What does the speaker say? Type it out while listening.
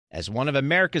As one of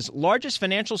America's largest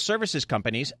financial services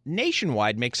companies,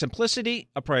 Nationwide makes simplicity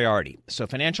a priority so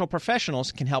financial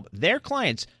professionals can help their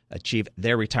clients achieve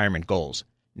their retirement goals.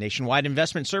 Nationwide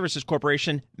Investment Services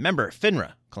Corporation, member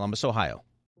FINRA, Columbus, Ohio.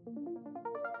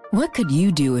 What could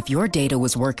you do if your data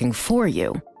was working for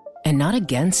you and not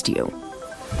against you?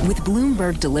 With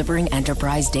Bloomberg delivering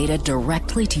enterprise data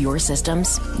directly to your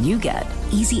systems, you get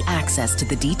easy access to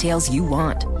the details you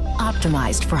want,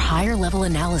 optimized for higher level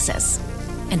analysis,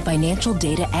 and financial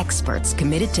data experts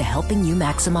committed to helping you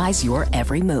maximize your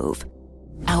every move.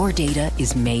 Our data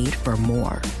is made for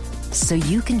more, so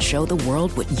you can show the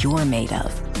world what you're made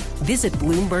of. Visit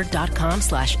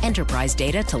Bloomberg.com/enterprise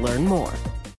data to learn more.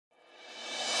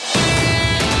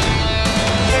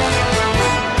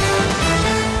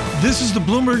 This is the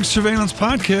Bloomberg Surveillance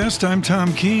Podcast. I'm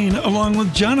Tom Keene, along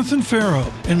with Jonathan Farrow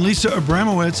and Lisa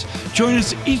Abramowitz. Join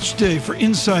us each day for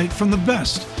insight from the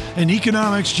best in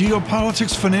economics,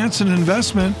 geopolitics, finance, and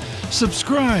investment.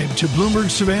 Subscribe to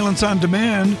Bloomberg Surveillance on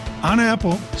Demand on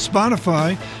Apple,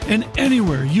 Spotify, and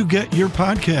anywhere you get your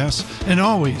podcasts. And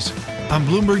always on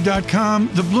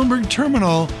Bloomberg.com, the Bloomberg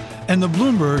Terminal, and the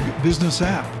Bloomberg Business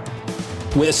app.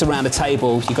 With us around the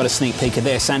table, you got a sneak peek of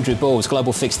this. Andrew Balls,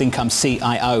 Global Fixed Income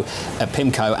CIO at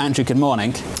PIMCO. Andrew, good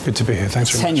morning. Good to be here.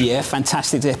 Thanks very much. 10-year,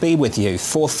 fantastic to be with you.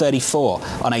 434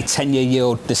 on a 10-year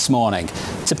yield this morning.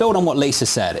 To build on what Lisa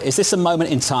said, is this a moment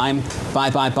in time?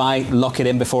 Buy, lock it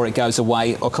in before it goes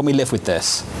away, or can we live with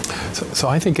this? So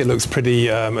I think it looks pretty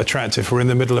attractive. We're in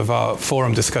the middle of our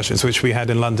forum discussions, which we had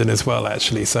in London as well,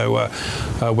 actually. So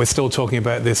we're still talking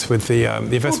about this with the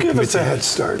investment committee. Give us a head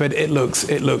start. But it looks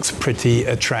pretty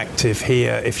attractive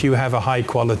here. If you have a high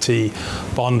quality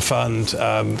bond fund,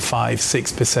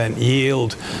 5-6%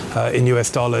 yield in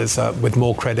US dollars with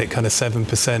more credit, kind of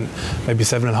 7%, maybe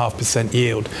 7.5%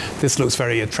 yield, this looks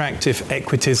very attractive.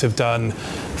 Equities have done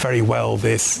very well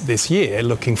this year.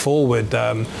 Looking forward,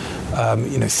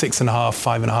 6.5%,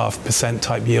 5.5%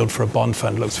 type yield for a bond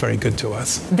fund looks very good to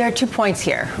us. There are 2 points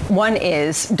here. One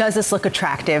is, does this look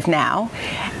attractive now?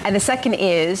 And the second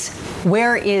is,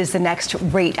 where is the next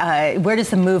rate? Where does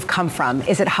the move come from?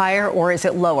 Is it higher or is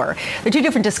it lower? There are two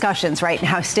different discussions, right, and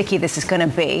how sticky this is going to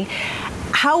be.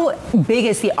 How big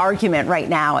is the argument right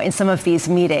now in some of these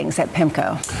meetings at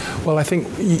PIMCO? Well, I think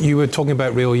you were talking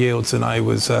about real yields, and I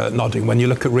was nodding. When you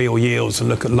look at real yields and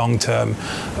look at long-term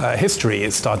history,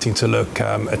 it's starting to look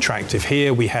attractive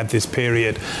here. We had this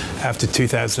period after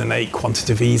 2008,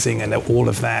 quantitative easing and all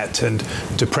of that, and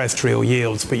depressed real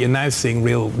yields. But you're now seeing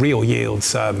real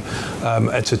yields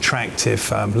at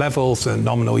attractive levels, and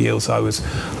nominal yields I was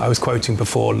quoting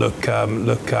before look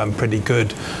pretty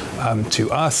good to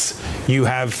us. You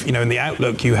have, in the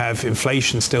outlook, you have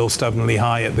inflation still stubbornly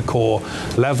high at the core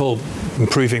level,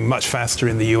 improving much faster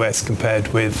in the US compared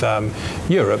with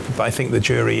Europe. But I think the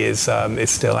jury is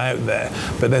still out there.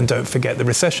 But then don't forget the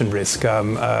recession risk.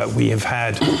 We have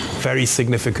had very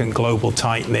significant global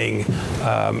tightening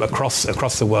across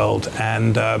the world.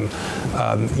 And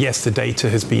yes, the data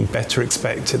has been better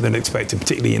than expected,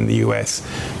 particularly in the US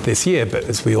this year. But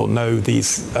as we all know,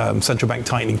 these central bank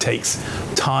tightening takes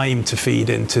time to feed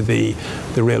into the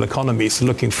real economy. So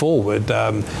looking forward,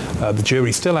 the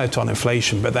jury's still out on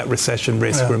inflation, but that recession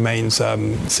risk remains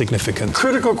significant.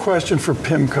 Critical question for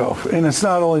PIMCO, and it's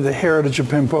not only the heritage of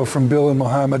PIMCO from Bill and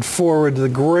Mohammed forward, the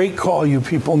great call you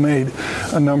people made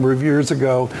a number of years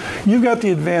ago. You've got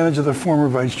the advantage of the former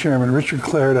vice chairman, Richard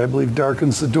Clarida, I believe,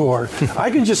 darkens the door. I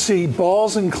can just see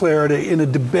Balls and Clarida in a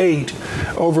debate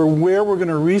over where we're going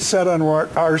to reset on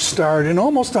R-Start and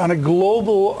almost on a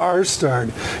global R-Start.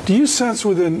 Do you sense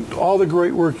within all the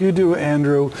great work you do,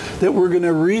 Andrew, that we're going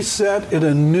to reset at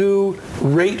a new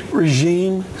rate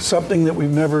regime, something that we've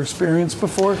never experienced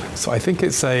before? So I think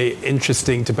it's an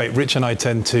interesting debate. Rich and I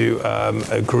tend to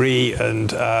agree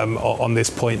on this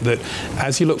point that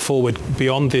as you look forward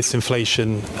beyond this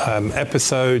inflation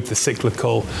episode, the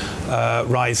cyclical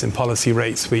rise in policy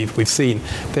rates we've seen,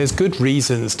 there's good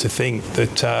reasons to think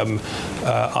that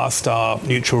R-star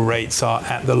neutral rates are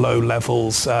at the low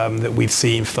levels that we've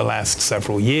seen for the last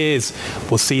several years.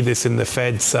 We'll see this in the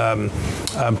Fed's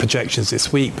projections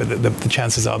this week, but the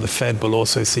chances are the Fed will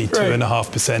also see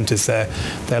 2.5% as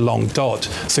their long dot.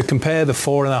 So compare the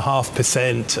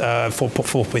 4.5%,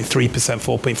 4.3%,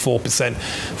 4.4%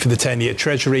 for the 10-year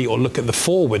Treasury, or look at the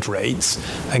forward rates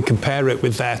and compare it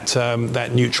with that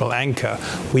neutral anchor.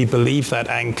 We believe that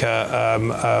anchor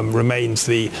remains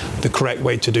the correct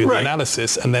way to do the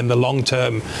analysis, and then the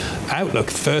long-term outlook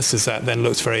versus that then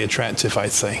looks very attractive,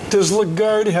 I'd say. say. Does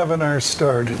Lagarde have an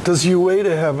R-star? Does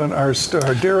Ueda have an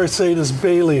R-star? Dare I say, does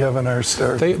Bailey have an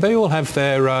R-star? They all have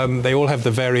their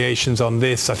the variations on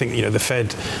this. I think the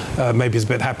Fed maybe is a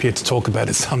bit happier to talk about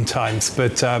it sometimes.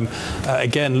 But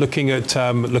again, looking at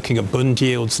bond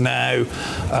yields now,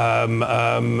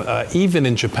 even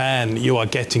in Japan, you are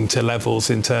getting to levels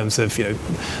in terms of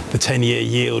the 10-year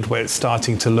yield where it's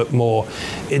starting to look more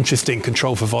interesting.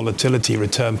 Control for volatility,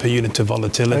 return per unit of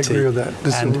volatility. I agree with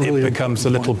that. And it becomes a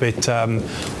little bit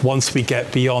once we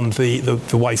get beyond the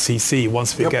YCC,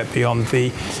 once we get beyond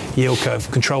the yield curve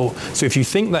control. So if you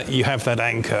think that you have that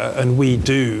anchor, and we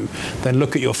do, then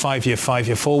look at your five-year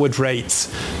forward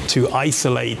rates to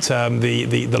isolate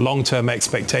the long-term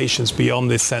expectations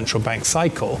beyond this central bank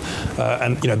cycle.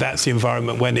 And that's the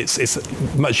environment when it's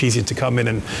much easier to come in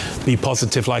and be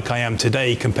positive like I am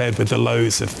today compared with the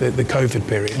lows of the COVID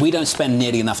period. We don't spend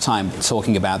nearly enough time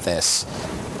talking about this.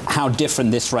 How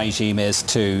different this regime is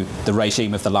to the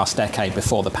regime of the last decade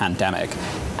before the pandemic.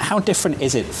 How different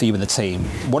is it for you and the team?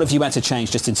 What have you had to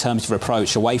change just in terms of your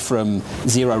approach away from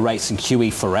zero rates and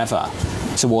QE forever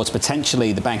towards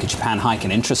potentially the Bank of Japan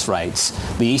hiking interest rates,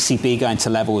 the ECB going to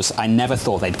levels I never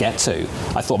thought they'd get to?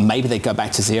 I thought maybe they'd go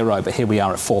back to zero, but here we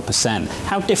are at 4%.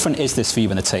 How different is this for you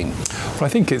and the team? Well, I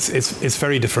think it's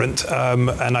very different.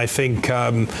 And I think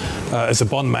as a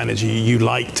bond manager, you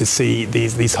like to see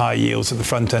these high yields at the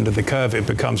front end of the curve. It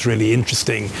becomes really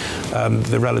interesting,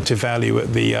 the relative value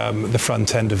at the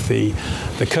front end of the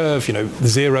curve. The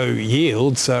zero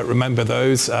yields, remember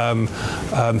those,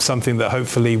 something that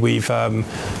hopefully we've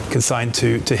consigned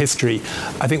to history.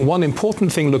 I think one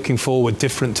important thing looking forward,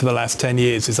 different to the last 10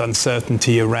 years, is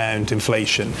uncertainty around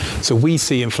inflation. So we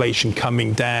see inflation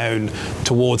coming down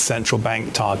towards central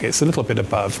bank targets, a little bit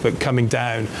above, but coming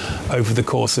down over the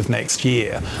course of next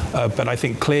year. But I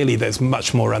think clearly there's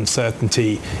much more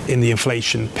uncertainty in the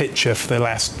inflation picture for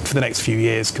the next few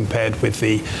years compared with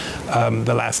the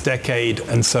last decade.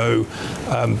 And so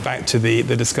back to the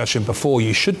discussion before,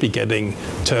 you should be getting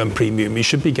term premium. You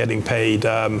should be getting paid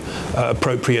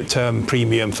appropriate term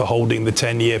premium for holding the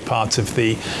 10-year part of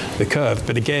the curve.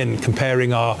 But again,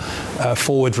 comparing our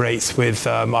forward rates with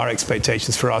our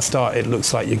expectations for our start, it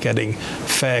looks like you're getting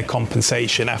fair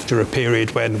compensation after a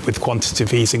period when, with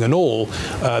quantitative easing and all,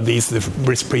 the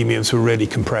risk premiums were really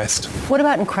compressed. What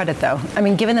about in credit, though? I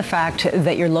mean, given the fact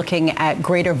that you're looking at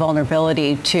greater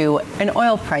vulnerability to an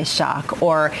oil price shock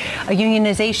or a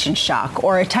unionization shock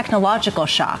or a technological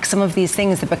shock, some of these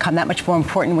things that become that much more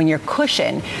important when your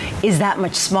cushion is that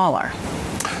much smaller.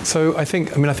 So I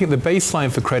think the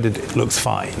baseline for credit looks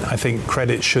fine. I think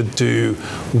credit should do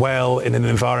well in an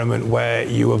environment where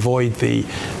you avoid the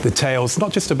tails,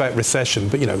 not just about recession,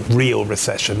 but real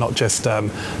recession, not just a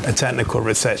technical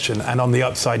recession. And on the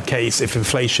upside case, if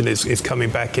inflation is coming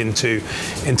back into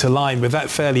line with that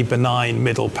fairly benign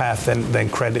middle path, then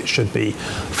credit should be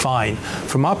fine.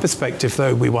 From our perspective,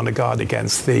 though, we want to guard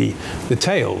against the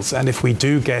tails. And if we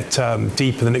do get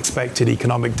deeper than expected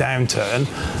economic downturn,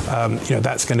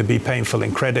 that's going to be painful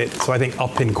in credit. So I think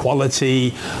up in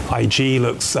quality, IG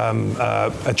looks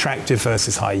attractive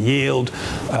versus high yield.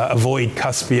 Avoid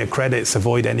cuspier credits,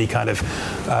 avoid any kind of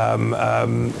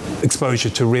exposure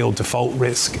to real default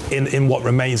risk in what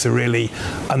remains a really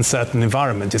uncertain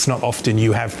environment. It's not often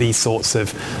you have these sorts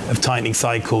of tightening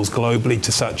cycles globally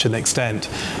to such an extent.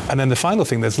 And then the final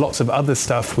thing, there's lots of other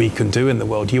stuff we can do in the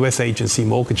world. US agency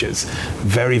mortgages,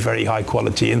 very, very high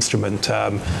quality instrument,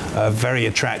 very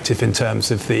attractive in terms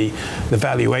of the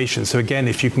valuation. So again,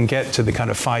 if you can get to the kind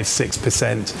of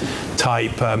 5-6%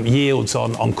 type yields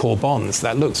on core bonds,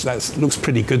 that looks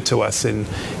pretty good to us in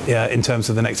terms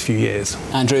of the next few years.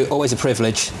 Andrew, always a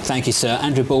privilege. Thank you, sir.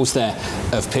 Andrew Balls there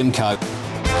of PIMCO.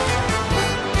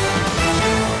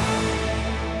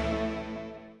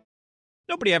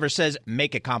 Nobody ever says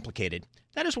make it complicated.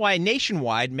 That is why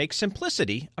Nationwide makes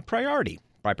simplicity a priority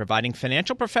by providing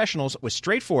financial professionals with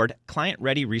straightforward,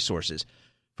 client-ready resources.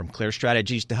 From clear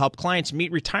strategies to help clients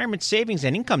meet retirement savings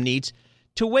and income needs,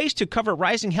 to ways to cover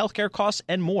rising healthcare costs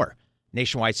and more.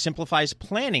 Nationwide simplifies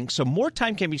planning so more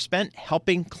time can be spent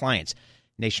helping clients.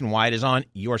 Nationwide is on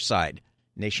your side.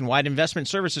 Nationwide Investment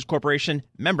Services Corporation,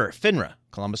 member FINRA,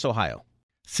 Columbus, Ohio.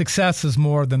 Success is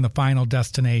more than the final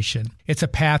destination. It's a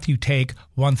path you take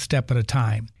one step at a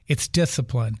time. It's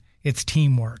discipline, it's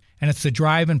teamwork, and it's the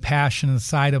drive and passion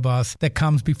inside of us that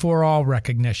comes before all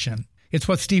recognition. It's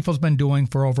what Stifel's been doing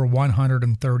for over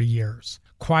 130 years.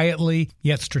 Quietly,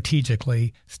 yet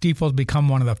strategically, Stifel's become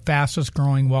one of the fastest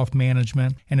growing wealth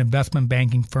management and investment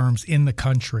banking firms in the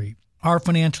country. Our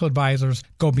financial advisors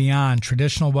go beyond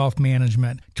traditional wealth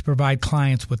management to provide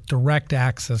clients with direct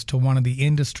access to one of the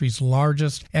industry's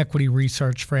largest equity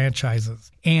research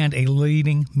franchises and a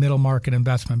leading middle market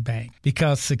investment bank,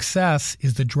 because success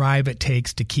is the drive it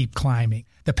takes to keep climbing,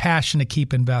 the passion to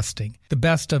keep investing, the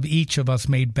best of each of us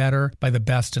made better by the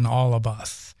best in all of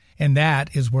us. And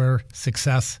that is where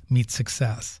success meets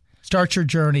success. Start your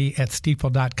journey at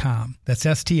Stifel.com. That's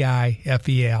STIFEL.com.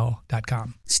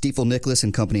 Stifel Nicholas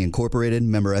and Company Incorporated,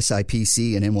 member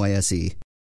SIPC and NYSE.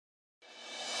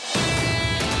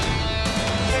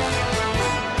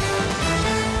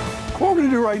 What we're going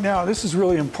to do right now, this is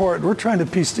really important. We're trying to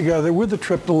piece together, with the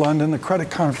trip to London, the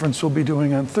credit conference we'll be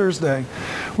doing on Thursday,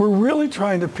 we're really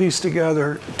trying to piece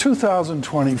together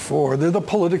 2024. They're the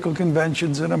political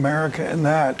conventions in America and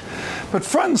that. But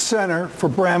front and center for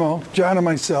Bramo, John and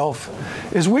myself,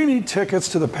 is we need tickets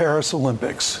to the Paris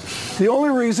Olympics. The only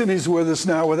reason he's with us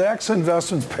now with AXA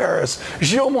Investments Paris,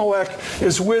 Gilles Moek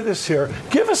is with us here.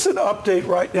 Give us an update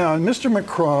right now. And Mr.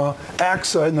 Macron,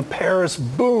 AXA, and the Paris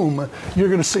boom you're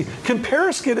going to see. Can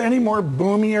Paris get any more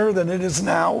boomier than it is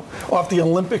now off the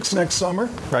Olympics next summer?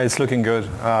 Right, it's looking good.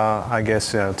 I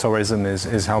guess tourism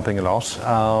is helping a lot.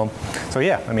 So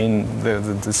yeah, I mean,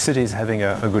 the city is having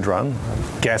a good run.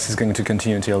 Guess is going to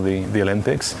continue until the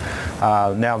Olympics.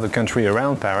 Now the country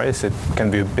around Paris, it can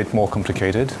be a bit more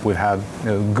complicated. We've had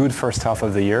a good first half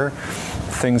of the year.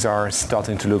 Things are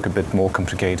starting to look a bit more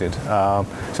complicated. So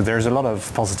there's a lot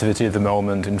of positivity at the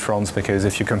moment in France, because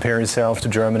if you compare yourself to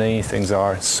Germany, things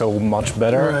are so much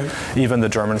better. Right. Even the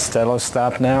German Stellar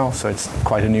stopped now, so it's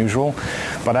quite unusual.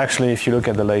 But actually, if you look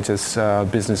at the latest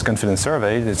business confidence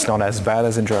survey, it's not as bad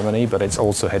as in Germany, but it's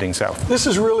also heading south. This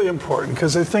is really important,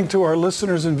 because I think to our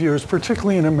listeners and viewers,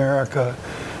 particularly in America,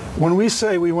 when we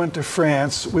say we went to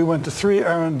France, we went to 3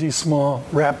 arrondissements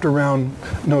wrapped around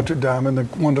Notre Dame and the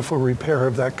wonderful repair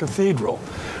of that cathedral.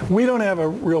 We don't have a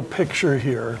real picture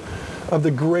here of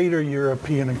the greater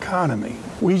European economy.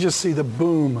 We just see the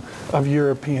boom of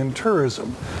European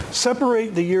tourism.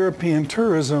 Separate the European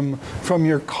tourism from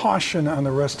your caution on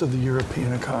the rest of the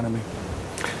European economy.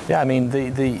 Yeah, I mean,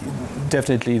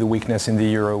 definitely the weakness in the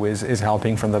euro is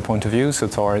helping from that point of view. So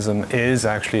tourism is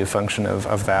actually a function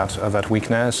of that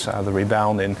weakness, the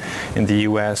rebound in the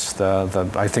US,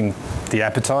 I think the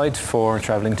appetite for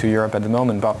traveling to Europe at the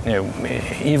moment. But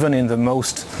even in the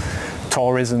most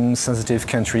tourism-sensitive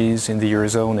countries in the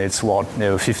Eurozone, it's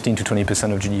 15 to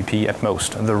 20% of GDP at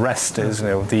most. And the rest is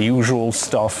the usual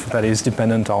stuff that is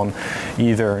dependent on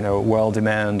either world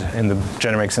demand in the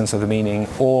generic sense of the meaning,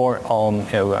 or on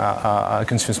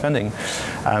consumer spending.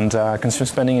 And consumer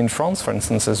spending in France, for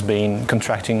instance, has been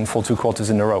contracting for 2 quarters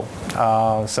in a row.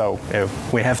 So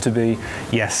we have to be,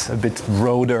 yes, a bit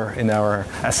broader in our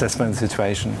assessment of the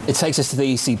situation. It takes us to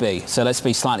the ECB, so let's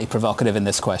be slightly provocative in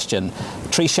this question.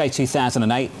 Trichet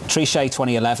 2008, Trichet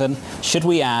 2011. Should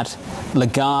we add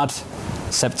Lagarde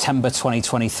September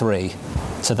 2023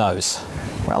 to those?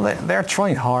 Well, they're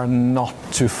trying hard not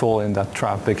to fall in that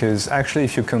trap, because actually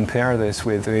if you compare this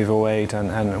with 2008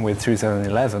 and with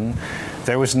 2011,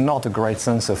 there was not a great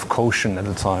sense of caution at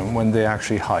the time when they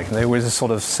actually hiked. There was a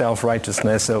sort of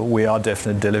self-righteousness, so we are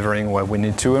definitely delivering what we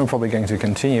need to, and we're probably going to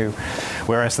continue.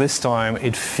 Whereas this time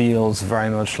it feels very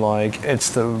much like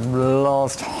it's the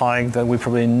last hike that we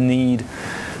probably need,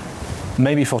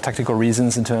 maybe for tactical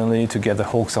reasons internally, to get the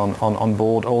hawks on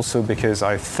board, also because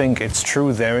I think it's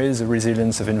true there is a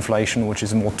resilience of inflation which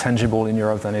is more tangible in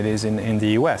Europe than it is in the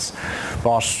US.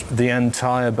 But the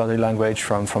entire body language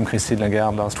from Christine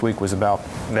Lagarde last week was about,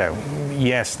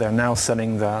 yes, they're now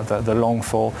selling the long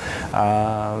for,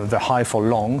 the high for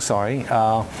long,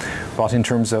 but in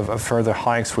terms of further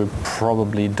hikes, we're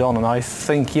probably done. And I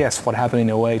think, yes, what happened in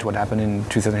 2008, what happened in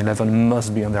 2011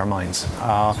 must be on their minds.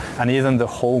 And even the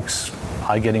hawks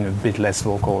are getting a bit less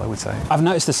vocal, I would say. I've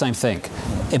noticed the same thing.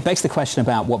 It begs the question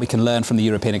about what we can learn from the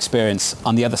European experience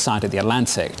on the other side of the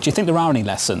Atlantic. Do you think there are any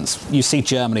lessons? You see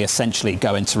Germany essentially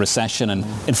go into recession and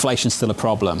inflation's still a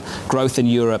problem. Growth in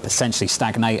Europe essentially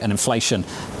stagnate and inflation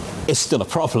is still a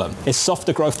problem. Is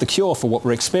softer growth the cure for what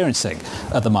we're experiencing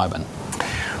at the moment?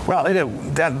 Well,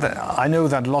 I know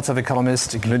that lots of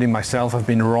economists, including myself, have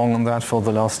been wrong on that for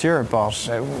the last year, but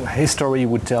history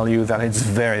would tell you that it's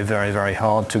very, very, very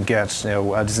hard to get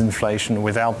disinflation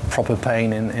without proper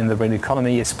pain in the real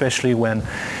economy, especially when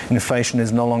inflation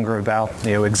is no longer about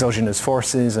exogenous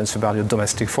forces, it's about your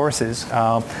domestic forces.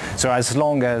 So as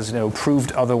long as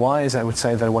proved otherwise, I would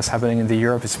say that what's happening in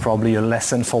Europe is probably a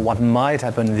lesson for what might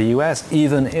happen in the US,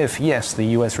 even if, yes, the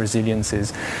US resilience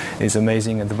is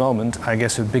amazing at the moment. I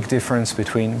guess a big big difference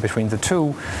between the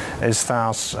two is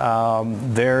that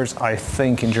there's, I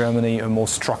think, in Germany a more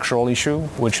structural issue,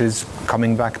 which is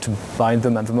coming back to bite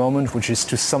them at the moment, which is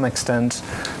to some extent,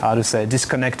 how to say,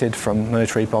 disconnected from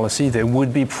monetary policy. They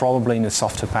would be probably in a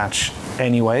softer patch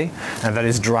anyway, and that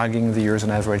is dragging the Eurozone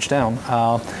average down.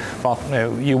 But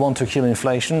you want to kill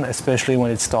inflation, especially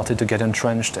when it started to get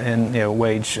entrenched in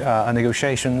wage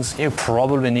negotiations. You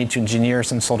probably need to engineer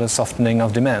some sort of softening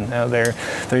of demand. There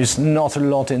is not a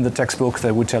lot in the textbook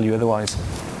that would tell you otherwise.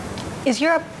 Is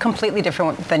Europe completely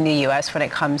different than the U.S. when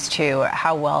it comes to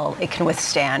how well it can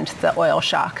withstand the oil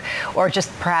shock, or just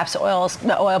perhaps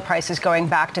the oil prices going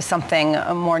back to something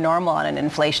more normal on an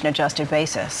inflation-adjusted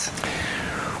basis?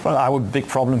 Well, our big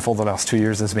problem for the last 2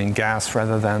 years has been gas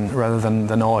rather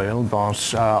than oil.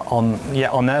 But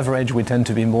on average, we tend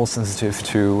to be more sensitive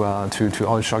to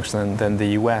oil shocks than the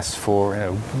U.S.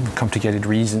 for complicated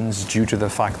reasons, due to the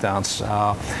fact that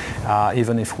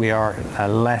even if we are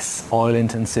less oil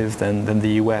intensive than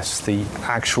the U.S., the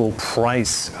actual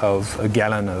price of a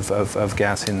gallon of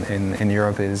gas in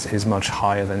Europe is much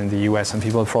higher than in the U.S. and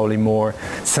people are probably more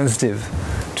sensitive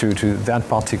to that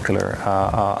particular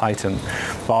item.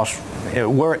 But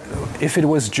if it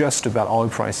was just about oil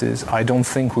prices, I don't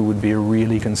think we would be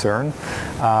really concerned.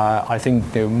 I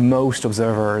think most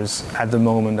observers at the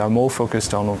moment are more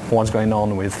focused on what's going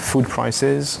on with food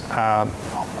prices.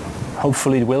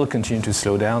 Hopefully it will continue to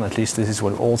slow down, at least this is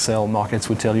what wholesale markets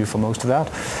would tell you for most of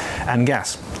that, and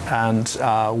gas. And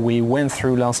we went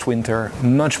through last winter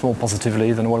much more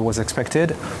positively than what was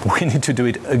expected. We need to do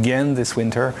it again this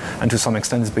winter, and to some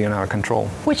extent it's beyond our control.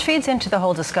 Which feeds into the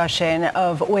whole discussion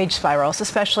of wage spirals,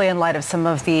 especially in light of some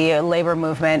of the labor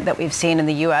movement that we've seen in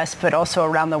the U.S., but also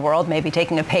around the world, maybe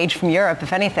taking a page from Europe,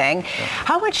 if anything. Yeah.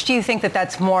 How much do you think that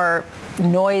that's more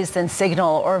noise than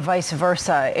signal, or vice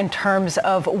versa, in terms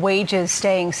of wages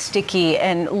staying sticky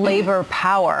and labor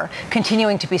power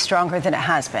continuing to be stronger than it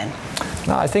has been?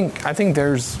 No, I think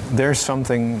there's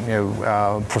something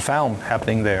profound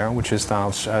happening there, which is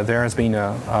that there has been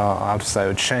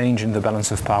a change in the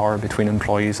balance of power between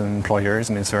employees and employers.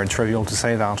 I mean, it's very trivial to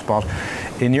say that, but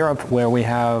in Europe, where we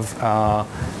have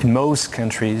in most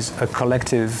countries a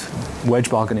collective wage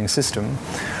bargaining system,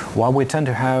 what we tend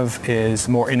to have is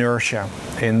more inertia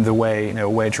in the way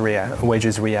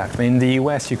wages react. I mean, in the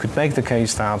US, you could make the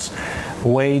case that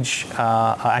wage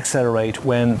accelerate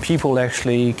when people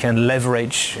actually can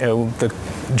leverage the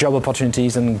job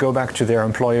opportunities and go back to their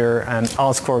employer and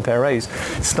ask for a pay raise.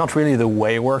 It's not really the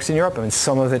way it works in Europe. I mean,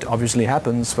 some of it obviously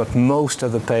happens, but most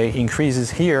of the pay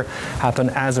increases here happen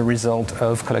as a result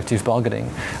of collective bargaining.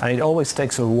 And it always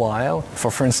takes a while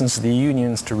for instance, the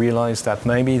unions to realize that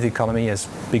maybe the economy has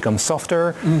become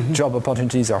softer, job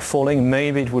opportunities are falling,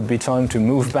 maybe it would be time to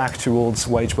move back towards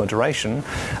wage moderation.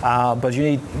 But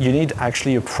you need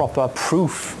actually a proper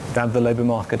proof that the labor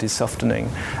market is softening.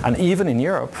 And even in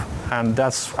Europe, and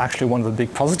that's actually one of the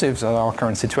big positives of our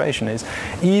current situation, is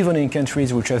even in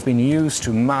countries which have been used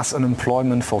to mass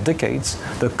unemployment for decades,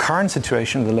 the current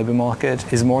situation of the labor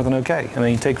market is more than okay. I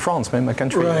mean, take France, my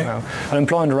country. Right.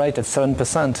 Unemployment rate at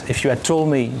 7%. If you had told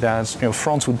me that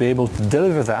France would be able to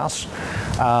deliver that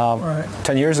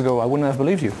 10 years ago, I wouldn't have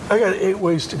believed you. I got 8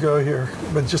 ways to go here,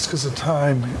 but just because of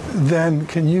time, then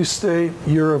can you state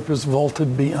Europe is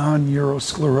vaulted beyond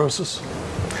eurosclerosis?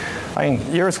 I mean,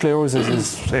 eurosclerosis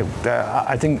is,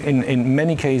 I think, in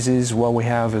many cases, what we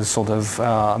have is sort of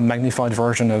a magnified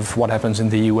version of what happens in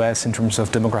the US in terms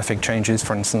of demographic changes,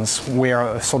 for instance. We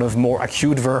are a sort of more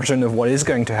acute version of what is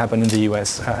going to happen in the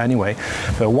US anyway.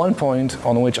 But one point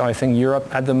on which I think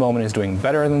Europe at the moment is doing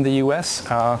better than the US,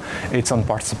 it's on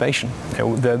participation.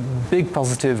 The big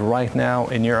positive right now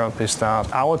in Europe is that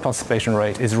our participation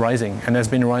rate is rising and has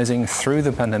been rising through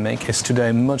the pandemic. It's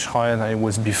today much higher than it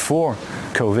was before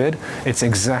COVID. It's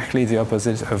exactly the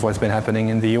opposite of what's been happening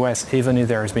in the US, even if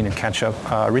there has been a catch-up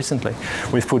recently.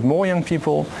 We've put more young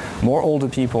people, more older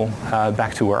people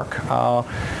back to work.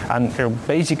 And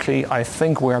basically, I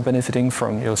think we are benefiting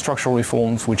from structural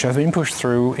reforms which have been pushed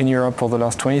through in Europe for the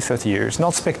last 20, 30 years.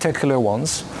 Not spectacular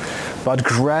ones, but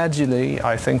gradually,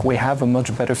 I think we have a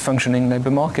much better functioning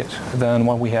labor market than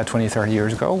what we had 20, 30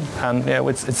 years ago. And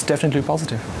it's definitely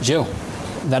positive. Gilles,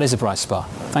 that is a bright spot.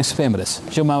 Thanks for being with us.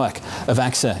 Gilles Mowac of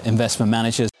AXA Investment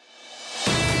Managers.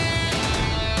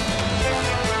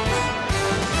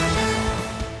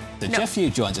 Jeff Few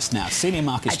joins us now, Senior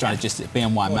Market Strategist at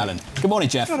BNY Mellon. Good morning,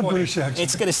 Jeff.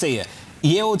 It's good to see you.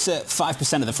 Yields at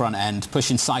 5% at the front end,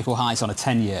 pushing cycle highs on a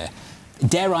 10-year.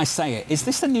 Dare I say it, is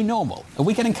this the new normal? Are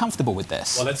we getting comfortable with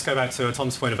this? Well, let's go back to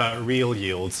Tom's point about real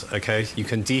yields, okay? You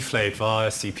can deflate via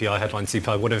CPI, headline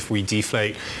CPI. What if we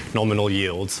deflate nominal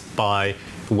yields by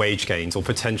wage gains or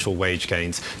potential wage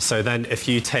gains? So then if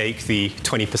you take the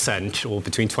 20% or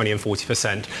between 20 and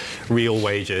 40% real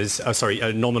wages,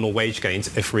 nominal wage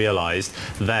gains, if realized,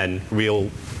 then real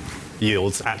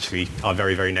yields actually are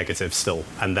very, very negative still,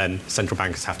 and then central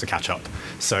bankers have to catch up.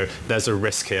 So there's a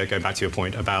risk here, going back to your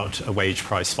point about a wage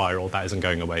price spiral that isn't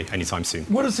going away anytime soon.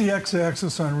 What is the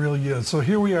x-axis on real yield? So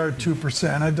here we are at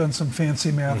 2%. I've done some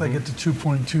fancy math. I get to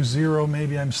 2.20.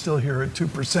 Maybe I'm still here at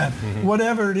 2%.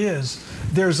 Whatever it is,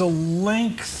 there's a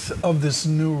length of this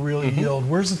new real yield.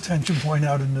 Where's the tension point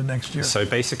out into next year? So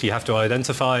basically you have to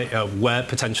identify where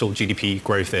potential GDP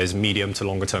growth is, medium to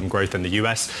longer term growth in the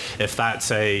US. If that's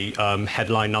a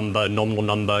headline number, nominal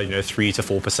number, 3 to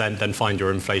 4%, then find your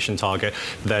inflation target.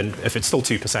 Then if it's still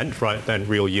 2%, right, then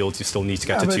real yields you still need to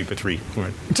get to 2 to 3.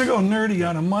 Right. To go nerdy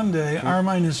on a Monday, R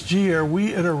minus G, are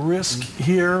we at a risk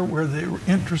here where the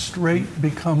interest rate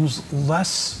becomes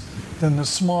less than the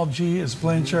small g, as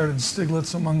Blanchard and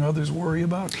Stiglitz, among others, worry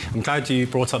about? I'm glad you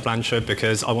brought up Blanchard,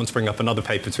 because I want to bring up another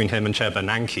paper between him and Chair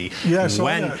Bernanke. Yeah, so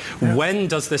when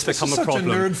does this become a problem?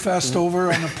 Such a nerd fest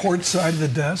over on the port side of the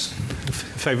desk.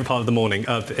 Favorite part of the morning.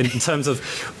 In terms of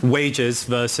wages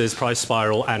versus price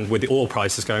spiral, and with the oil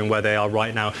prices going where they are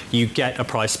right now, you get a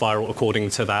price spiral according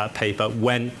to that paper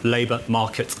when labour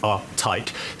markets are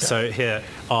tight. Yeah. So here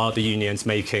are the unions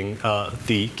making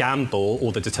the gamble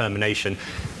or the determination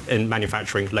in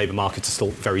manufacturing. Labour markets are still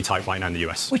very tight right now in the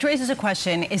US. Which raises a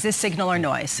question, is this signal or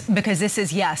noise? Because this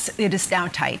is, yes, it is now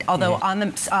tight. Although on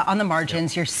the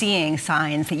margins, you're seeing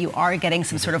signs that you are getting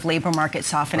some sort of labour market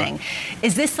softening. Right.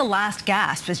 Is this the last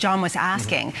gasp, as John was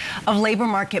asking, of labour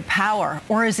market power?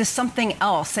 Or is this something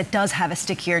else that does have a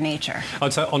stickier nature?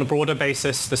 I'd say on a broader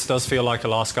basis, this does feel like a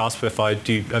last gasp if I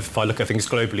look at things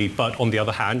globally. But on the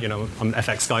other hand, I'm an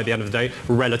FX guy at the end of the day.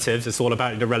 Relatives, it's all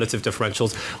about the relative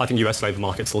differentials. I think US labour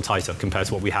market's still tighter compared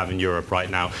to what we have in Europe right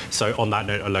now. So on that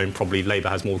note alone, probably Labour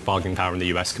has more bargaining power in the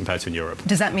US compared to in Europe.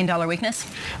 Does that mean dollar weakness?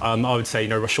 I would say,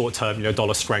 short term,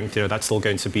 dollar strength, that's still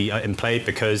going to be in play,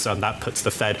 because that puts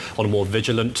the Fed on a more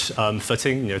vigilant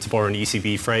footing, to borrow an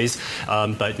ECB phrase.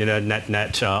 But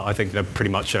net, I think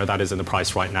pretty much that is in the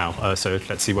price right now. So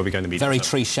let's see where we go in the medium term.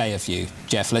 Very cliché of you,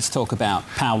 Jeff. Let's talk about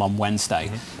Powell on Wednesday.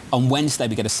 On Wednesday,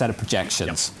 we get a set of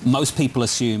projections. Yep. Most people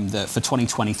assume that for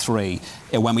 2023,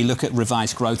 when we look at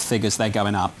revised growth figures, they're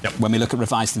going up. Yep. When we look at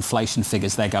revised inflation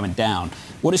figures, they're going down.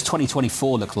 What does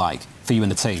 2024 look like for you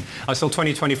and the team? Still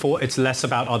 2024, it's less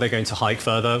about are they going to hike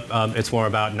further. It's more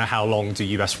about how long do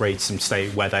US rates stay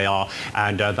where they are.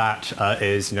 And that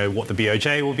is what the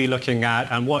BOJ will be looking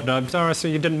at. And what, so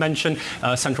you didn't mention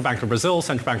Central Bank of Brazil,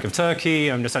 Central Bank of Turkey,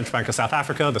 the Central Bank of South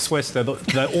Africa, the Swiss,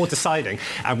 they're all deciding.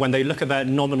 And when they look at their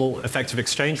nominal effective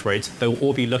exchange rates, they'll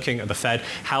all be looking at the Fed.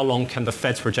 How long can the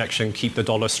Fed's projection keep the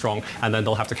dollar strong? And then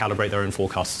they'll have to calibrate their own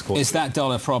forecasts. Is that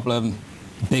dollar problem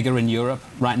bigger in Europe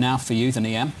right now for you than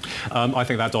EM? I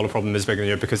think that dollar problem is bigger in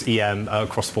Europe because EM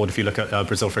across the board, if you look at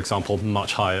Brazil, for example,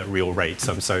 much higher real rates.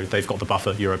 So they've got the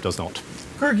buffer, Europe does not.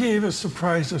 Georgieva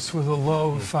surprised us with a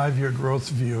low 5-year growth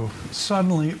view.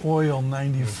 Suddenly, oil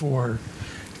 94.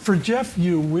 For Jeff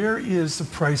Yu, where is the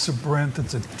price of Brent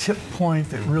that's a tip point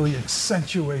that really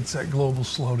accentuates that global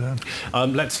slowdown?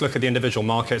 Let's look at the individual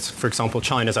markets. For example,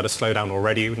 China's at a slowdown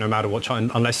already, no matter what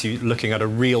China, unless you're looking at a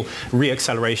real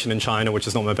re-acceleration in China, which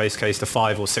is not my base case, to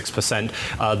 5 or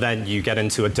 6%, then you get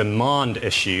into a demand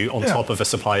issue on top of a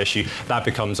supply issue. That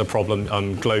becomes a problem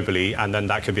globally, and then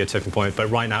that could be a tipping point.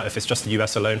 But right now, if it's just the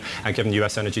US alone, and given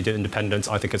US energy independence,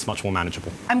 I think it's much more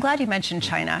manageable. I'm glad you mentioned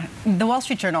China. The Wall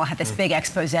Street Journal had this big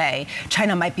expose.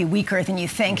 China might be weaker than you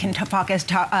think, and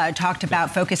talked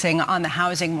about focusing on the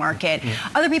housing market.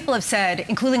 Other people have said,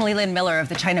 including Leland Miller of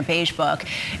the China Beige Book,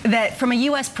 that from a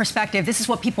U.S. perspective, this is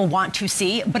what people want to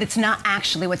see, but it's not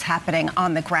actually what's happening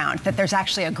on the ground, that there's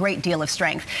actually a great deal of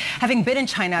strength. Having been in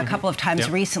China a couple of times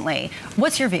recently,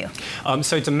 what's your view?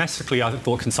 So domestically, I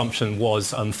thought consumption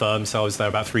was firm. So I was there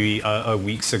about 3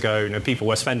 weeks ago. People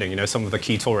were spending. Some of the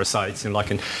key tourist sites,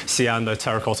 like in Xi'an, the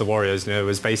Terracotta Warriors,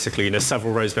 was basically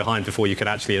several rows behind before you could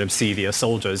actually see the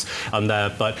soldiers there.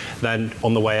 But then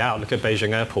on the way out, look at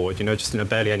Beijing Airport, just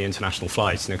barely any international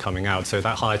flights coming out. So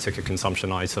that higher ticket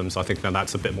consumption items, I think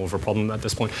that's a bit more of a problem at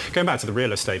this point. Going back to the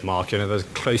real estate market, there's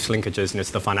close linkages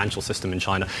to the financial system in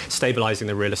China. Stabilizing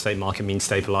the real estate market means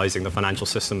stabilizing the financial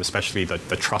system, especially the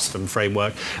trust and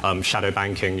framework, shadow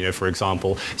banking, for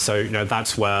example. So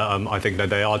that's where I think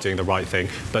that they are doing the right thing.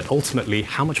 But ultimately,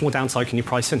 how much more downside can you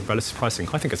price in relative pricing?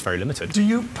 I think it's very limited. Do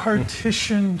you partition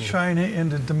partition China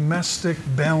into domestic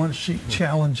balance sheet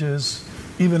challenges,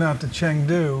 even out to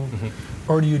Chengdu,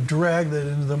 or do you drag that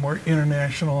into the more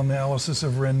international analysis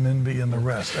of renminbi and the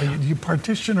rest? Do you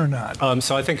partition or not?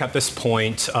 So I think at this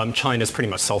point, China's pretty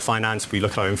much self-financed. We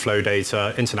look at our inflow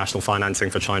data. International financing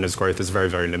for China's growth is very,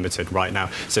 very limited right now.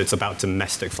 So it's about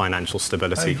domestic financial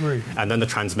stability. I agree. And then the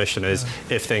transmission is,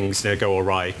 if things go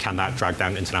awry, can that drag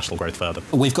down international growth further?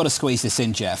 We've got to squeeze this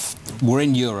in, Jeff. We're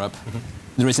in Europe.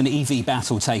 There is an EV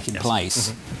battle taking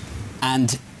place.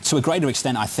 And to a greater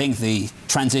extent, I think the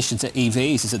transition to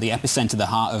EVs is at the epicenter, the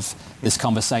heart of this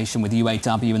conversation with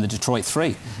UAW and the Detroit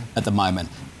 3 at the moment.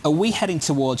 Are we heading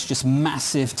towards just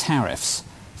massive tariffs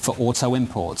for auto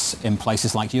imports in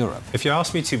places like Europe? If you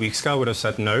asked me 2 weeks ago, I would have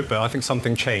said no, but I think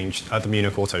something changed at the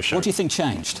Munich Auto Show. What do you think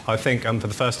changed? I think for the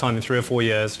first time in 3 or 4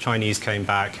 years, Chinese came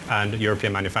back and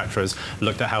European manufacturers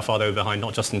looked at how far they were behind,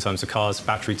 not just in terms of cars,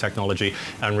 battery technology,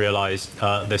 and realized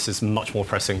this is much more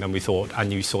pressing than we thought,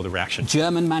 and you saw the reaction.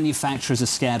 German manufacturers are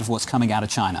scared of what's coming out of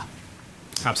China.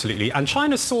 Absolutely. And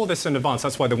China saw this in advance.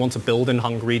 That's why they want to build in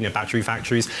Hungary near battery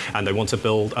factories, and they want to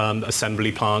build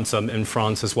assembly plants in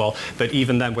France as well. But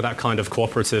even then, with that kind of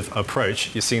cooperative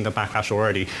approach, you're seeing the backlash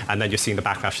already, and then you're seeing the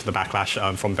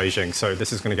backlash from Beijing. So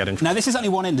this is going to get interesting. Now, this is only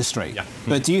one industry. Yeah.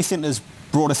 But do you think there's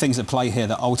broader things at play here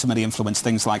that ultimately influence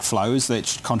things like flows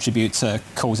that contribute to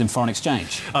causing foreign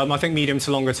exchange? I think medium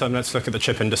to longer term, let's look at the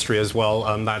chip industry as well.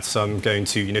 That's going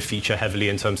to feature heavily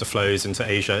in terms of flows into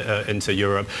Asia, into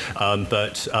Europe.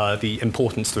 But the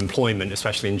importance to employment,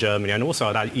 especially in Germany, and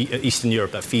also that Eastern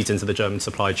Europe that feeds into the German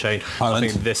supply chain. Ireland. I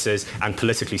think this is, and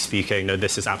politically speaking,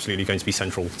 this is absolutely going to be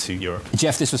central to Europe.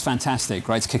 Jeff, this was fantastic.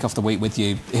 Great to kick off the week with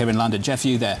you here in London. Jeff,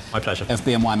 you there. My pleasure. Of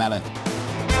BNY Mellon.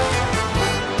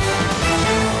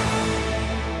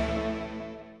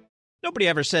 Nobody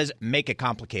ever says make it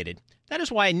complicated. That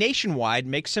is why Nationwide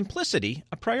makes simplicity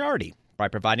a priority by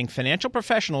providing financial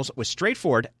professionals with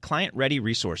straightforward, client-ready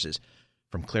resources.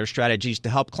 From clear strategies to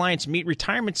help clients meet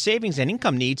retirement savings and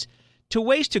income needs, to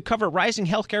ways to cover rising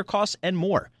healthcare costs and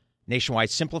more. Nationwide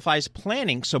simplifies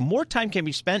planning so more time can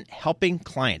be spent helping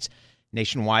clients.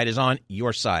 Nationwide is on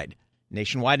your side.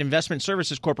 Nationwide Investment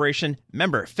Services Corporation,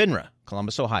 member FINRA,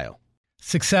 Columbus, Ohio.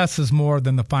 Success is more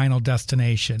than the final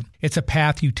destination. It's a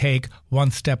path you take one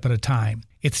step at a time.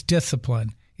 It's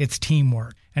discipline, it's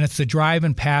teamwork, and it's the drive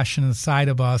and passion inside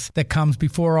of us that comes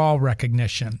before all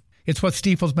recognition. It's what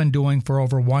Stifel's been doing for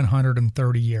over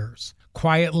 130 years.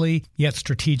 Quietly, yet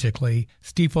strategically,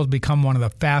 Stifel's become one of the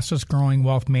fastest growing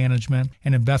wealth management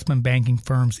and investment banking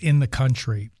firms in the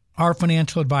country. Our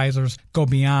financial advisors go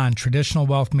beyond traditional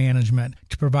wealth management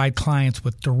to provide clients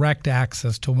with direct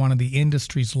access to one of the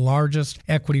industry's largest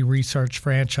equity research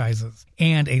franchises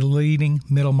and a leading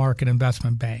middle market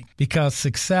investment bank, because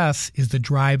success is the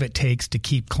drive it takes to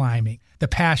keep climbing, the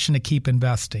passion to keep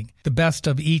investing, the best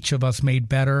of each of us made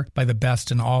better by the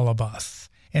best in all of us.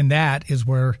 And that is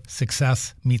where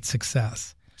success meets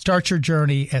success. Start your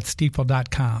journey at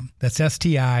Stifel.com. That's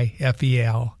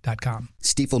STIFEL.com.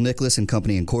 Stifel Nicholas and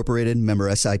Company Incorporated, member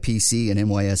SIPC and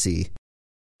NYSE.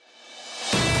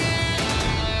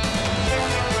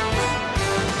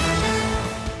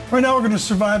 Right now we're going to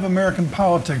survive American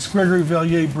politics. Gregory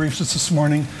Valliere briefs us this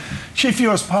morning, Chief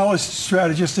U.S. Policy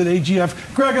Strategist at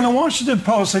AGF. Greg, in the Washington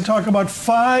Post, they talk about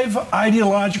 5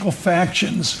 ideological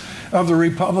factions of the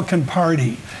Republican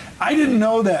Party. I didn't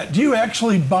know that. Do you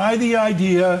actually buy the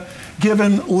idea,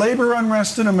 given labor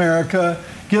unrest in America,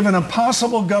 given a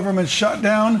possible government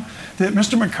shutdown, that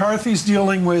Mr. McCarthy's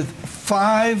dealing with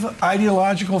 5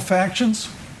 ideological factions?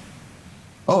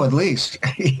 Oh, at least.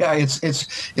 Yeah,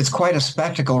 it's quite a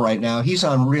spectacle right now. He's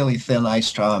on really thin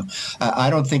ice, Tom.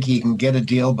 I don't think he can get a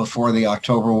deal before the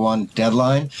October 1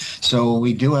 deadline. So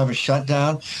we do have a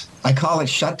shutdown. I call it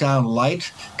shutdown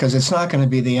light because it's not going to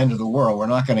be the end of the world. We're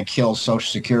not going to kill Social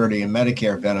Security and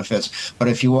Medicare benefits. But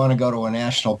if you want to go to a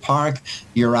national park,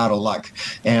 you're out of luck.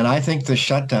 And I think the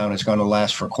shutdown is going to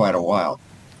last for quite a while.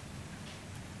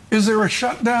 Is there a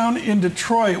shutdown in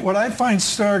Detroit? What I find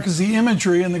stark is the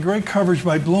imagery and the great coverage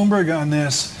by Bloomberg on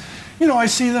this. You know, I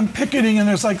see them picketing and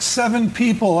there's like 7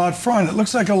 people out front. It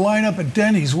looks like a lineup at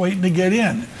Denny's waiting to get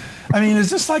in. I mean, is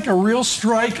this like a real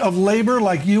strike of labor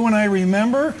like you and I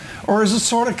remember? Or is it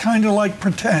sort of kind of like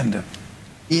pretend?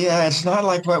 Yeah, it's not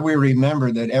like what we remember,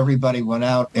 that everybody went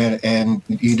out and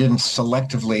you didn't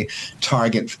selectively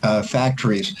target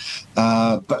factories.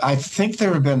 But I think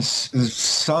there have been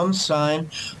some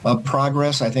sign of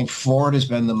progress. I think Ford has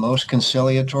been the most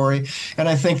conciliatory. And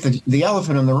I think the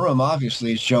elephant in the room,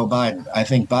 obviously, is Joe Biden. I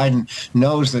think Biden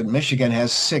knows that Michigan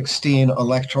has 16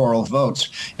 electoral votes,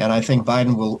 and I think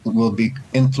Biden will be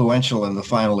influential in the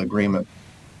final agreement.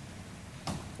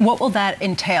 What will that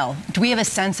entail? Do we have a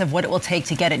sense of what it will take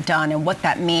to get it done and what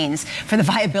that means for the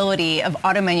viability of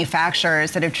auto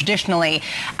manufacturers that have traditionally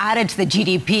added to the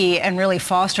GDP and really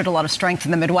fostered a lot of strength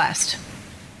in the Midwest?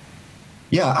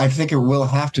 Yeah, I think it will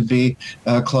have to be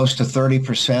close to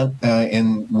 30%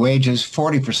 in wages.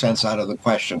 40%'s out of the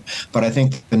question, but I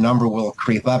think the number will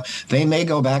creep up. They may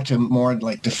go back to more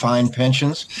like defined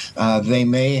pensions. They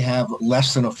may have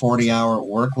less than a 40-hour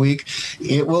work week.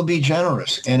 It will be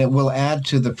generous, and it will add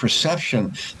to the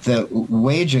perception that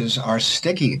wages are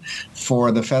sticky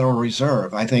for the Federal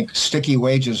Reserve. I think sticky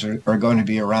wages are going to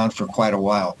be around for quite a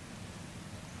while.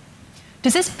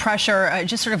 Does this pressure,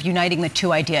 just sort of uniting the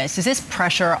two ideas, does this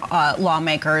pressure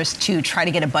lawmakers to try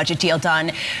to get a budget deal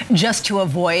done just to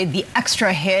avoid the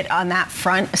extra hit on that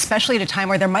front, especially at a time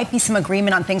where there might be some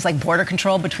agreement on things like border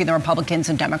control between the Republicans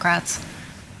and Democrats?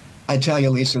 I tell you,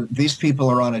 Lisa, these people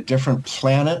are on a different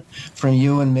planet from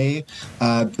you and me.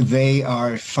 They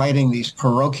are fighting these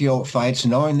parochial fights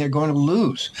knowing they're going to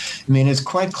lose. I mean, it's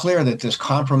quite clear that this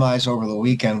compromise over the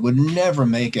weekend would never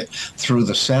make it through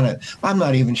the Senate. I'm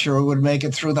not even sure it would make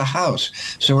it through the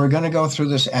House. So we're going to go through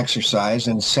this exercise.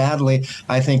 And sadly,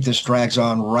 I think this drags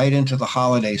on right into the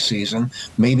holiday season,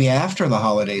 maybe after the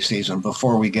holiday season,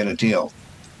 before we get a deal.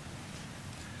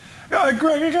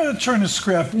 Greg, I got to turn to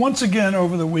script. Once again,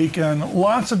 over the weekend,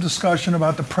 lots of discussion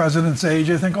about the president's age.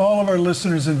 I think all of our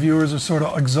listeners and viewers are sort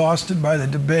of exhausted by the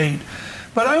debate.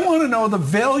 But I want to know the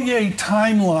Vallier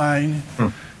timeline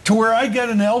to where I get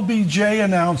an LBJ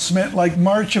announcement like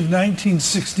March of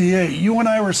 1968. You and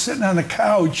I were sitting on the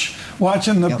couch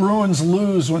watching the Bruins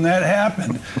lose when that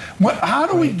happened. How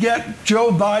do we get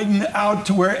Joe Biden out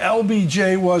to where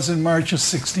LBJ was in March of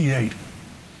 68?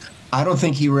 I don't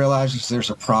think he realizes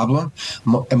there's a problem.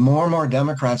 More and more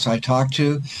Democrats I talk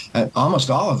to, almost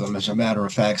all of them, as a matter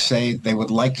of fact, say they would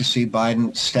like to see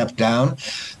Biden step down.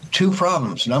 Two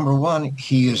problems. Number one,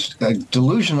 he is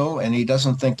delusional and he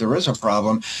doesn't think there is a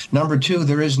problem. Number two,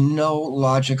 there is no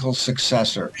logical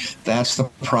successor. That's the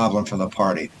problem for the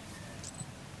party.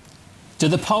 Do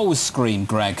the polls scream,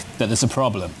 Greg, that there's a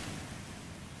problem?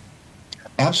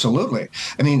 Absolutely.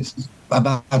 I mean,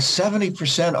 about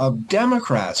 70% of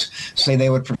Democrats say they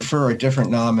would prefer a different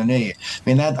nominee. I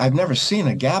mean, I've never seen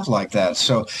a gap like that.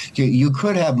 So you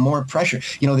could have more pressure.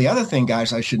 You know, the other thing,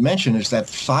 guys, I should mention is that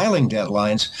filing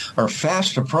deadlines are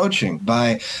fast approaching.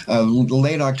 By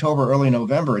late October, early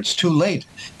November, it's too late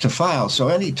to file. So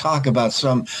any talk about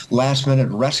some last-minute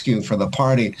rescue for the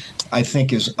party, I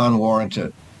think, is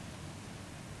unwarranted.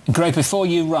 Greg, before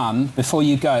you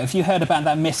go, have you heard about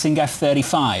that missing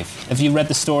F-35? Have you read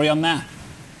the story on that?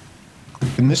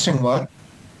 The missing what?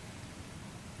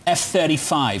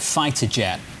 F-35 fighter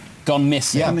jet gone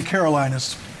missing. Yeah, in the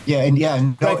Carolinas.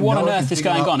 Greg, what on earth is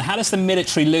going on? How does the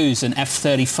military lose an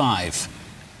F-35?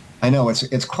 I know,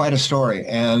 it's quite a story.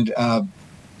 And,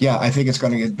 I think it's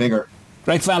going to get bigger.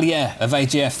 Greg Valliere of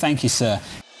AGF, thank you, sir.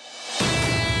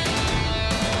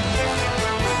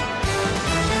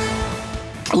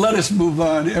 Let us move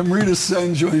on. Amrita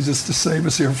Sen joins us to save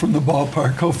us here from the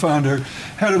ballpark, co-founder,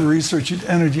 head of research at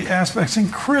Energy Aspects,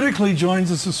 and critically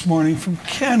joins us this morning from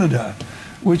Canada,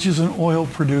 which is an oil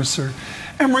producer.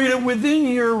 Amrita, within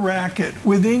your racket,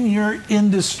 within your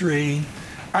industry,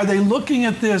 are they looking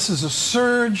at this as a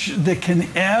surge that can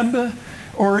ebb,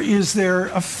 or is there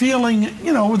a feeling,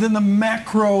 within the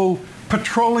macro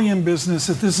petroleum business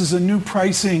that this is a new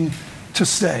pricing to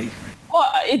stay? Well,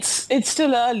 it's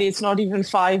still early. It's not even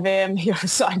 5 a.m. here,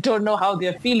 so I don't know how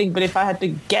they're feeling. But if I had to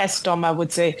guess, Tom, I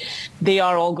would say they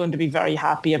are all going to be very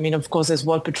happy. I mean, of course, there's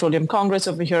World Petroleum Congress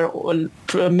over here.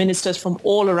 Ministers from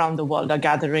all around the world are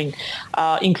gathering,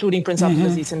 including Prince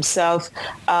Abdulaziz himself.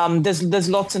 There's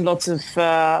lots and lots of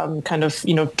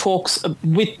talks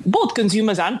with both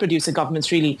consumers and producer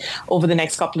governments, really, over the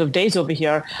next couple of days over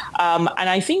here. And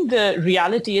I think the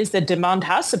reality is that demand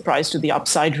has surprised to the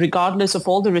upside, regardless of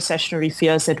all the recessionary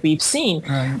fears that we've seen.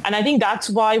 Right. And I think that's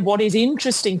why what is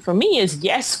interesting for me is,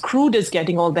 yes, crude is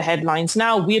getting all the headlines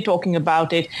now. We're talking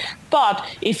about it. But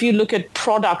if you look at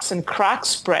products and crack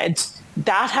spreads,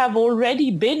 that have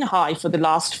already been high for the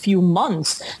last few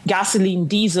months. Gasoline,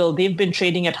 diesel, they've been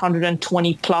trading at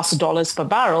 $120+ per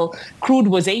barrel. Crude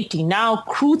was 80. Now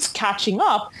crude's catching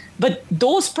up, but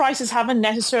those prices haven't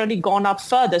necessarily gone up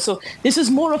further. So this is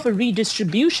more of a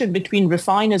redistribution between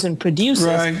refiners and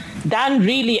producers than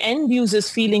really end users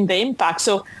feeling the impact.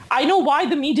 So I know why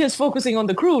the media is focusing on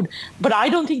the crude, but I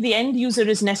don't think the end user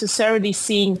is necessarily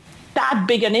seeing that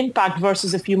big an impact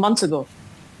versus a few months ago.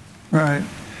 Right.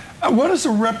 What is the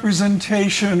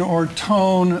representation or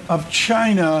tone of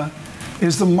China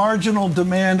is the marginal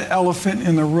demand elephant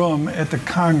in the room at the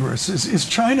Congress? Is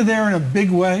China there in a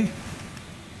big way?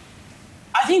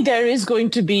 think there is going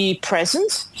to be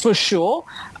presence for sure.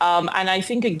 And I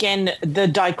think, again, the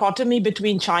dichotomy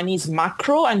between Chinese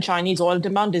macro and Chinese oil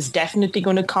demand is definitely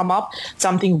going to come up,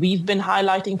 something we've been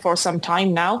highlighting for some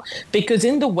time now, because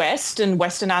in the West, and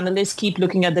Western analysts keep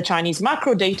looking at the Chinese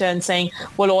macro data and saying,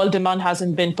 well, oil demand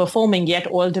hasn't been performing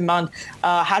yet. Oil demand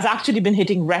has actually been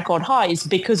hitting record highs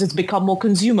because it's become more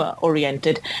consumer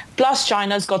oriented. Plus,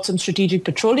 China's got some strategic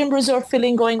petroleum reserve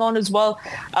filling going on as well.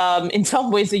 In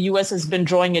some ways, the US has been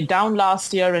drawing it down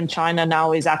last year, and China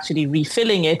now is actually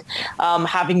refilling it,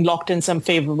 having locked in some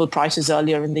favorable prices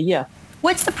earlier in the year.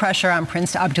 What's the pressure on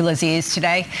Prince Abdulaziz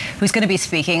today, who's going to be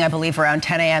speaking, I believe, around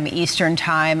 10 a.m. Eastern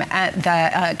time at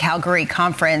the Calgary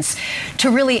conference, to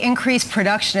really increase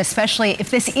production, especially if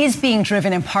this is being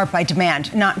driven in part by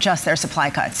demand, not just their supply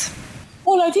cuts?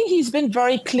 Well, I think he's been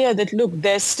very clear that, look,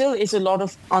 there still is a lot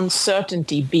of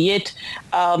uncertainty, be it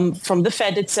from the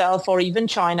Fed itself or even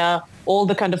China, all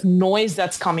the kind of noise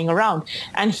that's coming around.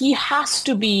 And he has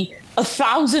to be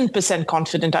 1,000%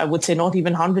 confident, I would say, not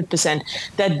even 100%,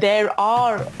 that there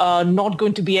are not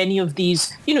going to be any of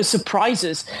these,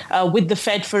 surprises with the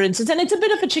Fed, for instance. And it's a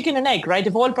bit of a chicken and egg, right?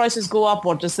 If oil prices go up,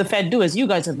 what does the Fed do, as you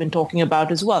guys have been talking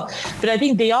about as well? But I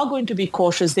think they are going to be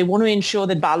cautious. They want to ensure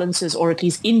that balances, or at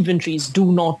least inventories,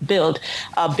 do not build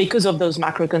because of those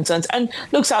macro concerns. And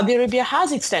look, Saudi Arabia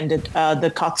has extended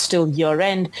the cuts till year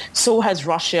end. So has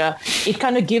Russia. It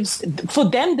kind of gives, for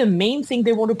them, the main thing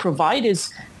they want to provide is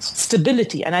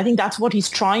stability. And I think that's what he's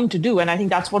trying to do. And I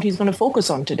think that's what he's going to focus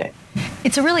on today.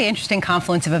 It's a really interesting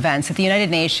confluence of events. At the United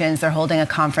Nations, they're holding a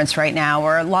conference right now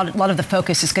where a lot of the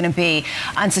focus is going to be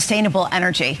on sustainable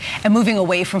energy and moving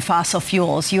away from fossil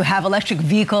fuels. You have electric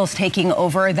vehicles taking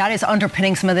over. That is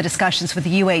underpinning some of the discussions with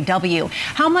the UAW.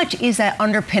 How much is that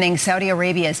underpinning Saudi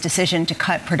Arabia's decision to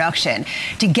cut production,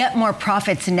 to get more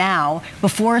profits now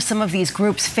before some of these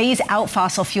groups phase out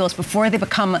fossil fuels, before they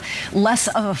become less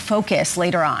of a focus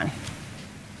later on?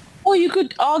 Well, you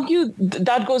could argue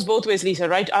that goes both ways, Lisa,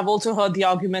 right? I've also heard the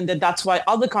argument that that's why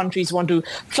other countries want to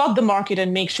flood the market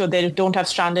and make sure they don't have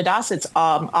stranded assets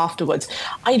afterwards.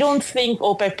 I don't think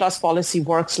OPEC Plus policy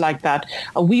works like that.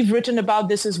 We've written about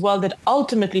this as well, that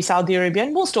ultimately Saudi Arabia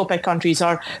and most OPEC countries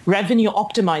are revenue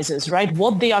optimizers, right?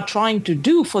 What they are trying to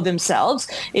do for themselves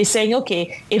is saying,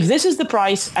 okay, if this is the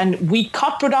price and we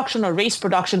cut production or raise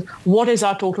production, what is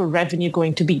our total revenue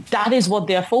going to be? That is what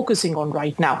they are focusing on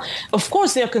right now. Of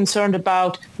course, they are concerned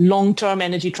about long-term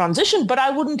energy transition, but I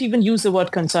wouldn't even use the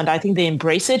word concerned. I think they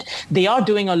embrace it. They are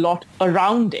doing a lot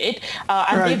around it,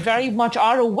 and they very much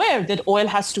are aware that oil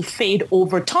has to fade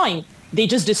over time. They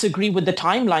just disagree with the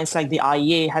timelines like the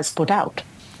IEA has put out.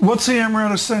 What's the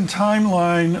Amaretta Sen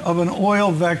timeline of an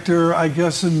oil vector, I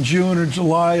guess in June or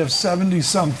July of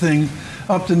 70-something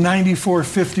up to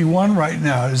 94.51 right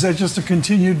now? Is that just a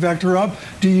continued vector up?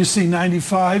 Do you see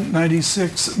 95,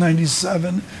 96,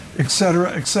 97, et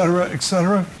cetera, et cetera, et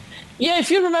cetera? Yeah,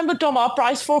 if you remember, Tom, our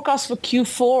price forecast for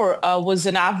Q4 was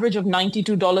an average of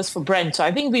 $92 for Brent. So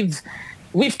I think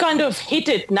we've kind of hit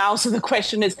it now. So the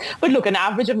question is, but look, an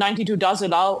average of 92 does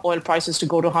allow oil prices to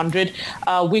go to 100.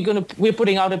 We're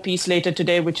putting out a piece later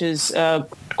today, which is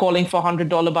calling for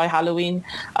 $100 by Halloween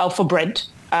for Brent.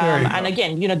 And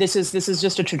again, this is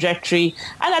just a trajectory.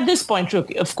 And at this point,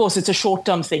 look, of course, it's a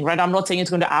short-term thing, right? I'm not saying it's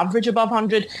going to average above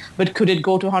 100, but could it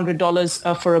go to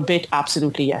 $100 for a bit?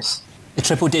 Absolutely, yes. The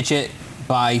triple digit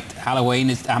by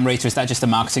Halloween, Amrita, is that just a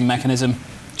marketing mechanism?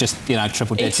 Just,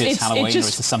 triple digits Halloween, or is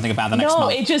there something about the next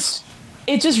month? No,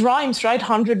 it just rhymes, right?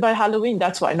 100 by Halloween.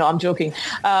 That's why. No, I'm joking.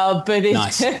 But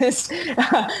it's just,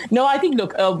 no, I think,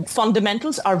 look,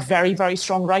 fundamentals are very, very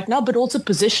strong right now, but also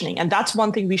positioning. And that's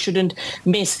one thing we shouldn't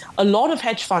miss. A lot of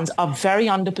hedge funds are very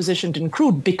underpositioned in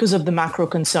crude because of the macro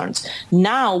concerns.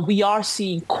 Now we are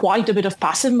seeing quite a bit of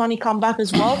passive money come back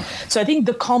as well. So I think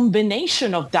the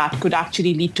combination of that could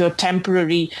actually lead to a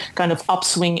temporary kind of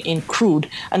upswing in crude.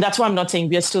 And that's why I'm not saying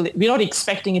we're not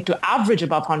expecting it to average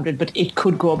above 100, but it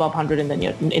could go above 100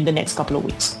 in the next couple of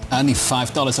weeks. Only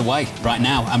 $5 away right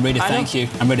now. Amrita, thank you.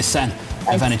 Amrita Sen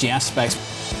of Energy Aspects.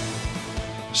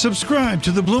 Subscribe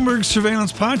to the Bloomberg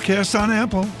Surveillance Podcast on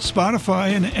Apple, Spotify,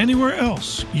 and anywhere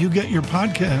else you get your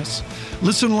podcasts.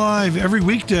 Listen live every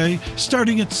weekday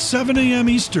starting at 7 a.m.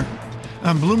 Eastern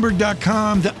on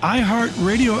Bloomberg.com, the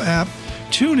iHeartRadio app,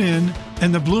 TuneIn,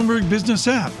 and the Bloomberg Business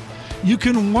app. You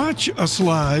can watch us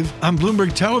live on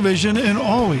Bloomberg Television and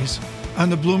always on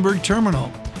the Bloomberg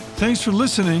Terminal. Thanks for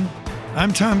listening.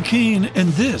 I'm Tom Keene, and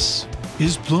this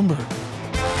is Bloomberg.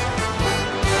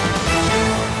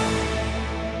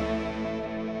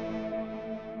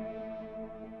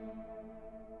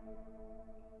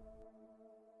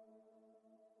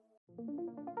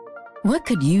 What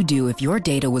could you do if your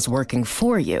data was working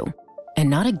for you and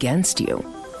not against you?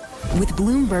 With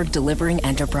Bloomberg delivering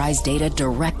enterprise data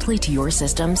directly to your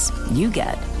systems, you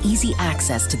get easy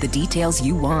access to the details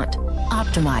you want,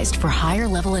 optimized for higher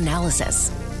level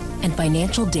analysis, and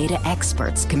financial data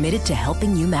experts committed to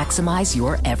helping you maximize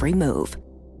your every move.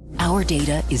 Our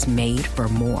data is made for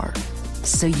more,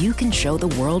 so you can show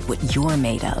the world what you're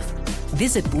made of.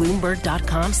 Visit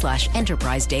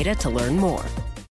Bloomberg.com/enterprise data to learn more.